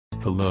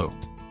below.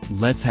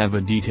 Let's have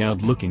a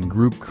detailed look in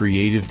group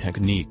creative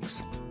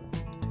techniques.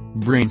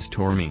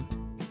 Brainstorming.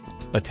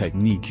 A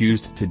technique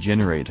used to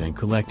generate and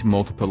collect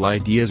multiple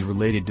ideas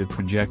related to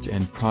project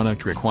and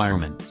product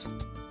requirements.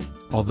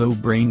 Although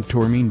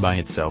brainstorming by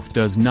itself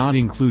does not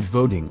include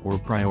voting or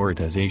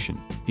prioritization,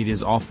 it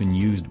is often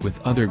used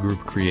with other group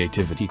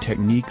creativity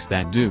techniques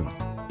that do.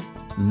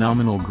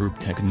 Nominal group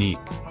technique.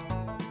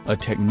 A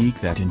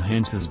technique that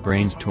enhances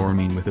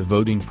brainstorming with a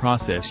voting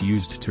process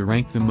used to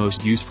rank the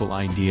most useful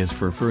ideas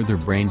for further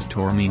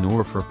brainstorming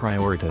or for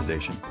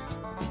prioritization.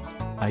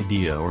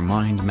 Idea or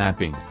mind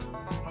mapping.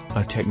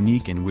 A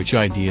technique in which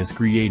ideas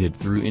created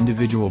through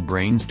individual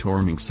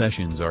brainstorming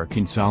sessions are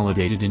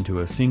consolidated into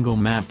a single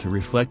map to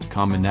reflect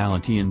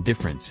commonality and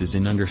differences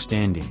in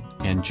understanding,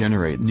 and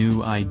generate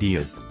new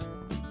ideas.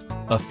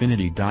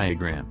 Affinity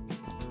diagram.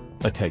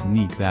 A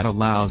technique that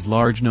allows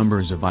large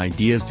numbers of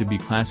ideas to be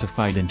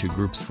classified into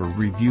groups for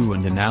review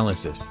and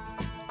analysis.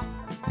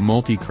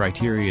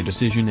 Multicriteria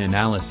decision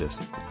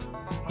analysis.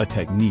 A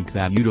technique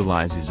that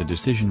utilizes a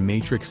decision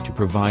matrix to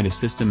provide a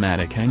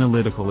systematic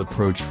analytical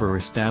approach for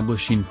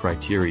establishing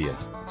criteria,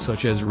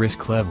 such as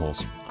risk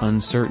levels,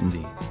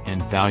 uncertainty,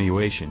 and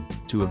valuation,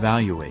 to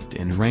evaluate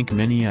and rank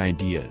many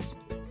ideas.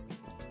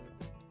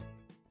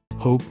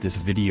 Hope this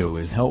video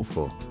is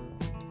helpful.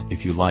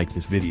 If you like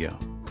this video,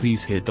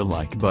 please hit the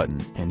like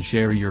button and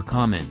share your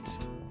comments.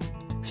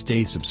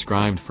 Stay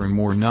subscribed for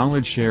more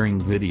knowledge sharing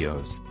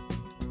videos.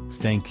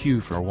 Thank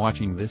you for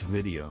watching this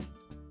video.